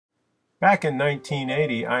Back in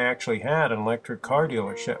 1980, I actually had an electric car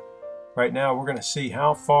dealership. Right now, we're going to see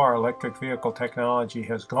how far electric vehicle technology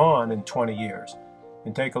has gone in 20 years.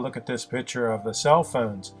 And take a look at this picture of the cell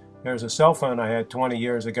phones. There's a cell phone I had 20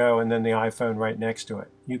 years ago and then the iPhone right next to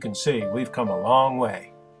it. You can see we've come a long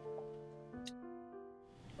way.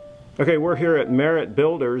 Okay, we're here at Merritt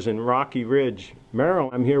Builders in Rocky Ridge,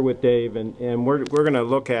 Maryland. I'm here with Dave, and we're going to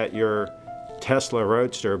look at your Tesla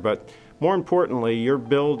Roadster, but more importantly, you're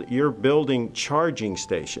building charging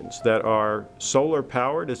stations that are solar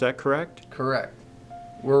powered. Is that correct? Correct.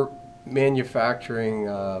 We're manufacturing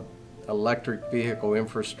electric vehicle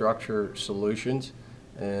infrastructure solutions,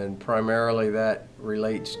 and primarily that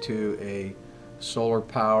relates to a solar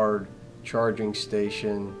powered charging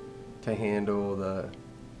station to handle the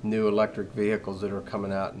new electric vehicles that are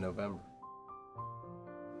coming out in November.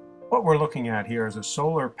 What we're looking at here is a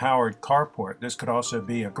solar-powered carport. This could also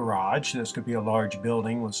be a garage. This could be a large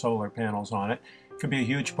building with solar panels on it. It could be a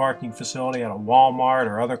huge parking facility at a Walmart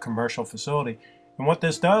or other commercial facility. And what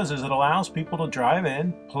this does is it allows people to drive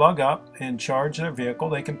in, plug up, and charge their vehicle.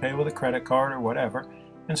 They can pay with a credit card or whatever.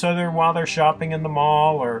 And so while they're shopping in the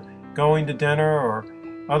mall or going to dinner or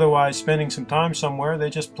otherwise spending some time somewhere, they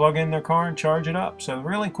just plug in their car and charge it up. So the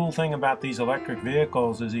really cool thing about these electric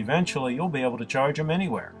vehicles is eventually you'll be able to charge them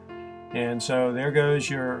anywhere. And so there goes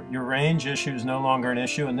your range issue is no longer an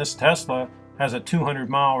issue, and this Tesla has a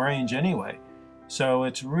 200-mile range anyway. So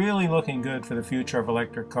it's really looking good for the future of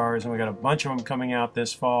electric cars, and we got a bunch of them coming out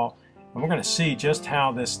this fall. And we're going to see just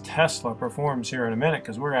how this Tesla performs here in a minute,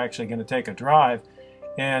 because we're actually going to take a drive.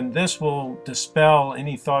 And this will dispel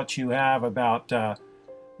any thoughts you have about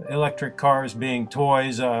electric cars being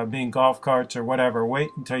toys, being golf carts or whatever. Wait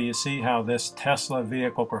until you see how this Tesla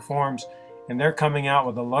vehicle performs. And they're coming out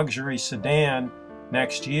with a luxury sedan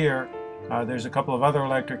next year. There's a couple of other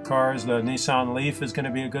electric cars. The Nissan Leaf is going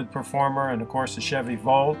to be a good performer, and of course the Chevy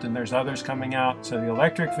Volt, and there's others coming out. So the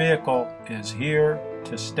electric vehicle is here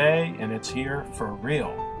to stay, and it's here for real.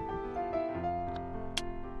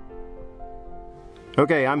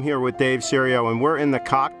 Okay, I'm here with Dave Serio, and we're in the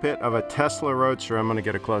cockpit of a Tesla Roadster. I'm going to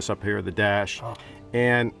get a close-up here of the dash.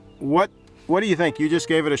 And what do you think? You just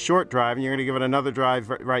gave it a short drive, and you're going to give it another drive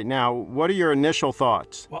right now. What are your initial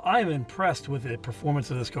thoughts? Well, I'm impressed with the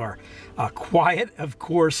performance of this car. Quiet, of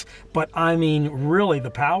course, but I mean, really,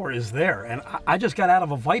 the power is there. And I just got out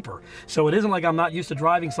of a Viper, so it isn't like I'm not used to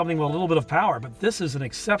driving something with a little bit of power, but this is an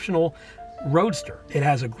exceptional Roadster. It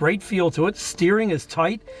has a great feel to it. Steering is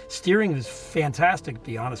tight. Steering is fantastic, to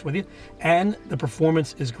be honest with you. And the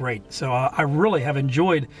performance is great. So I really have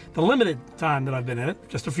enjoyed the limited time that I've been in it.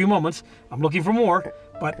 Just a few moments. I'm looking for more,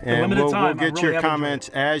 but the limited time, we'll get your comments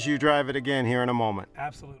as you drive it again here in a moment.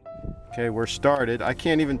 Absolutely. Okay, we're started. I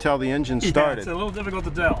can't even tell the engine started. Yeah, it's a little difficult to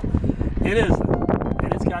tell. It is,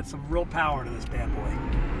 and it's got some real power to this bad boy.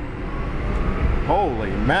 Holy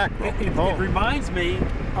mackerel. It reminds me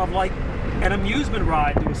of like an amusement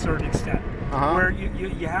ride to a certain extent, where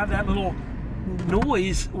you have that little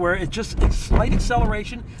noise where it's just a slight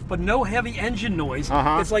acceleration, but no heavy engine noise.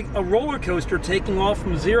 It's like a roller coaster taking off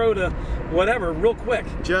from 0 to whatever real quick.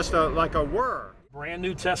 Just like a whir. Brand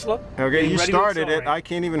new Tesla. Okay, you started it. I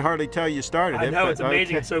can't even hardly tell you started it. I know, it's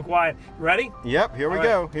amazing. Okay. It's so quiet. Ready? Yep, here we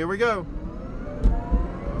go. Here we go.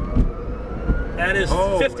 That is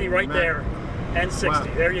 50 right there. And 60.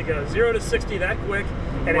 Wow. There you go. 0 to 60 that quick.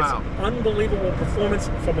 And it's unbelievable performance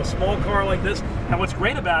from a small car like this. And what's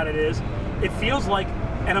great about it is it feels like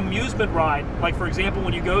an amusement ride. Like, for example,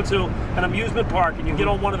 when you go to an amusement park and you get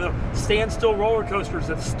on one of the standstill roller coasters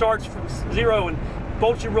that starts from 0 and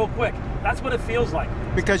bolts you real quick. That's what it feels like.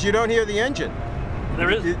 Because you don't hear the engine. There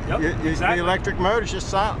is. Exactly. The electric motor's just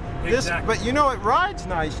silent. Exactly. But you know, it rides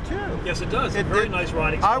nice too. Yes, it does. It's very nice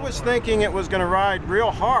riding. I was thinking it was going to ride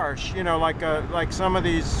real harsh, you know, like some of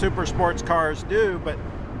these super sports cars do, but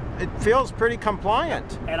it feels pretty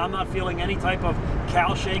compliant. And I'm not feeling any type of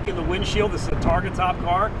cowl shake in the windshield. This is a Target top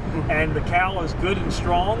car, and the cowl is good and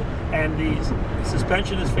strong, and the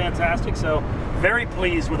suspension is fantastic. So very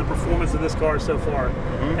pleased with the performance of this car so far.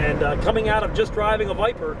 And coming out of just driving a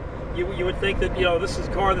Viper, you would think that, you know, this is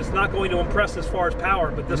a car that's not going to impress as far as power,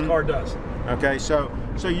 but this car does. Okay, so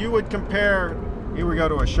you would compare, here we go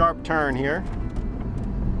to a sharp turn here.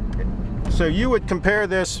 So you would compare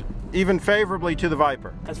this even favorably to the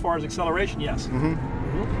Viper? As far as acceleration, yes.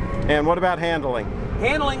 And what about handling?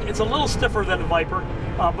 Handling, it's a little stiffer than the Viper,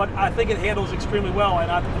 but I think it handles extremely well, and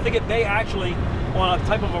I think it may actually, on a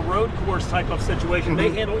type of a road course type of situation,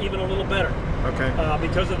 may handle even a little better. Okay.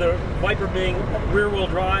 Because of the Viper being rear-wheel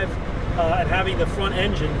drive and having the front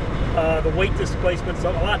engine, The weight displacement's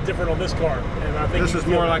a lot different on this car, and I think this is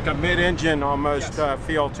more like a mid-engine almost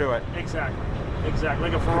feel to it. Exactly, exactly,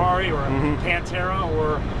 like a Ferrari or a Pantera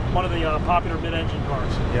or one of the popular mid-engine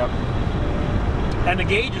cars. Yep. And the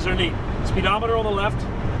gauges are neat. Speedometer on the left,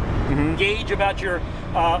 gauge about your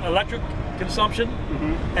electric consumption,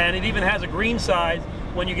 and it even has a green side.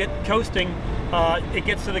 When you get coasting, it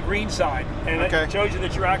gets to the green side, and it shows you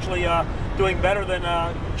that you're actually doing better than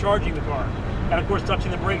charging the car. And of course,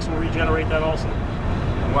 touching the brakes will regenerate that also.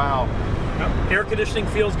 Wow. Air conditioning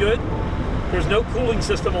feels good. There's no cooling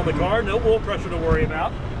system on the car, no oil pressure to worry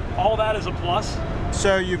about. All that is a plus.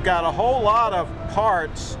 So you've got a whole lot of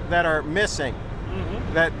parts that are missing,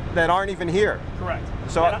 that aren't even here. Correct.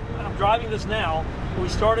 So I'm driving this now. We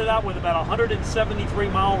started out with about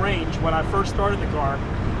 173-mile range when I first started the car.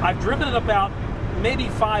 I've driven it about maybe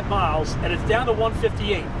 5 miles, and it's down to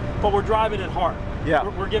 158. But we're driving it hard. Yeah.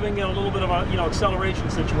 We're giving it a little bit of a acceleration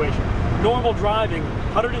situation. Normal driving,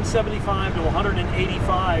 175 to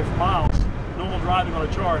 185 miles. Normal driving on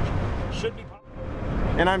a charge should be.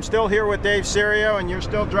 And I'm still here with Dave Serio, and you're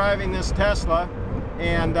still driving this Tesla.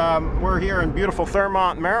 And we're here in beautiful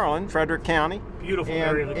Thurmont, Maryland, Frederick County. Beautiful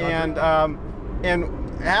area of the country.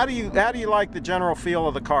 And how do you like the general feel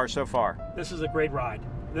of the car so far? This is a great ride.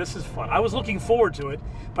 This is fun. I was looking forward to it,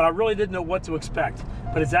 but I really didn't know what to expect.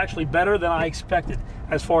 But it's actually better than I expected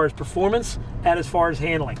as far as performance and as far as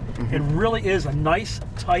handling. It really is a nice,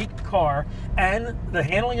 tight car, and the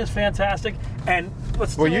handling is fantastic. And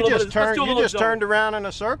let's do you just turned around in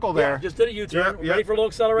a circle there. Yeah, just did a U-turn. Ready for a little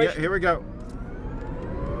acceleration? Yeah, here we go.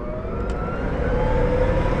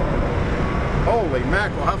 Holy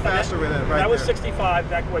mackerel, how fast are we then? That was 65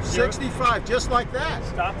 that quick. 65, just like that.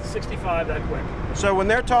 Stopped to 65 that quick. So when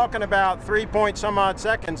they're talking about 3 point some odd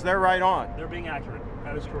seconds, they're right on. They're being accurate.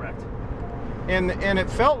 That is correct. And it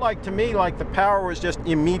felt like to me like the power was just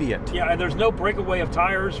immediate. Yeah, and there's no breakaway of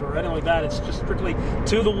tires or anything like that. It's just strictly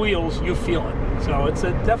to the wheels, you feel it. So it's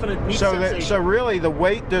a definite neat sensation. So really the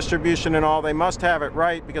weight distribution and all, they must have it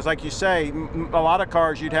right, because like you say, a lot of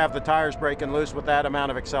cars you'd have the tires breaking loose with that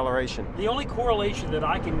amount of acceleration. The only correlation that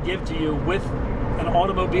I can give to you with an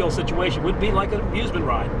automobile situation would be like an amusement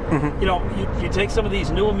ride. You take some of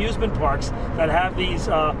these new amusement parks that have these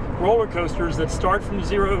roller coasters that start from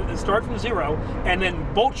zero and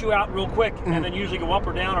then bolt you out real quick and then usually go up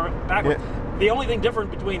or down or backward. The only thing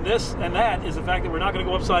different between this and that is the fact that we're not going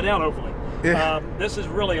to go upside down, hopefully. This is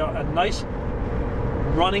really a nice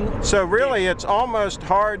running. So really it's almost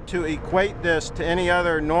hard to equate this to any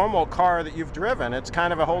other normal car that you've driven. It's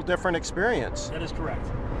kind of a whole different experience. That is correct.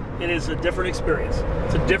 It is a different experience.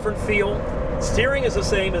 It's a different feel. Steering is the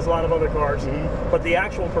same as a lot of other cars, but the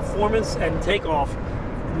actual performance and takeoff,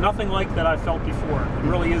 nothing like that I felt before. It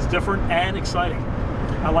really is different and exciting.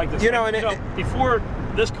 I like this. Before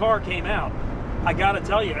this car came out, I got to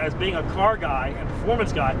tell you, as being a car guy and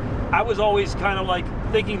performance guy, I was always kind of like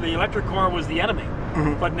thinking the electric car was the enemy.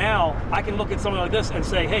 But now I can look at something like this and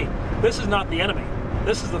say, hey, this is not the enemy.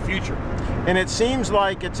 This is the future. And it seems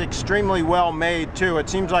like it's extremely well made too. It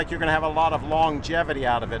seems like you're going to have a lot of longevity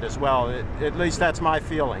out of it as well. At least that's my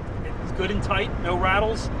feeling. It's good and tight, no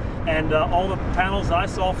rattles, and all the panels I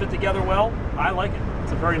saw fit together well. I like it.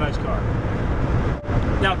 It's a very nice car.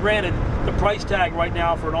 Now granted, the price tag right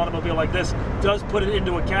now for an automobile like this does put it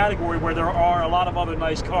into a category where there are a lot of other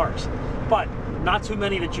nice cars, but not too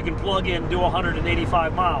many that you can plug in, do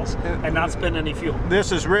 185 miles, and not spend any fuel.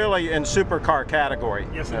 This is really in supercar category.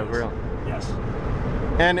 Yes, it is. Really. Yes.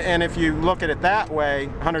 And if you look at it that way,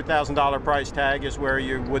 $100,000 price tag is where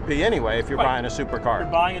you would be anyway if you're buying a supercar.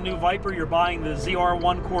 You're buying a new Viper, you're buying the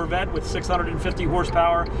ZR1 Corvette with 650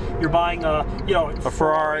 horsepower, you're buying a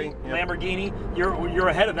Ferrari, Lamborghini, you're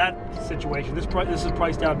ahead of that situation. This is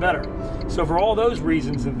priced out better. So for all those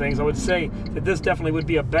reasons and things, I would say that this definitely would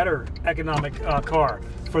be a better economic car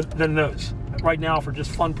than those right now for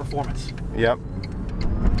just fun performance. Yep.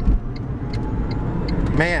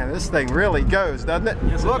 Man, this thing really goes, doesn't it?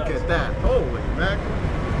 Yes, Look at that. Holy mackerel.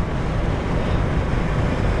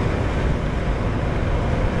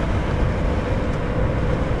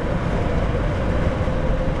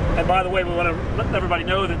 And by the way, we want to let everybody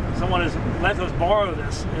know that someone has let us borrow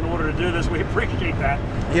this in order to do this. We appreciate that.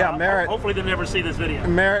 Yeah, Merit. Hopefully they never see this video.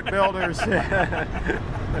 Merit Builders.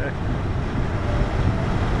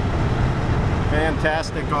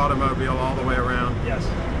 Fantastic automobile all the way around. Yes.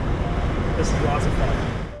 This is lots of fun.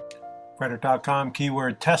 Frederick.com,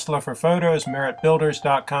 keyword Tesla for photos,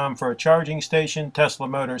 meritbuilders.com for a charging station, Tesla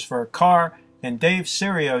Motors for a car, and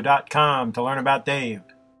DaveSerio.com to learn about Dave.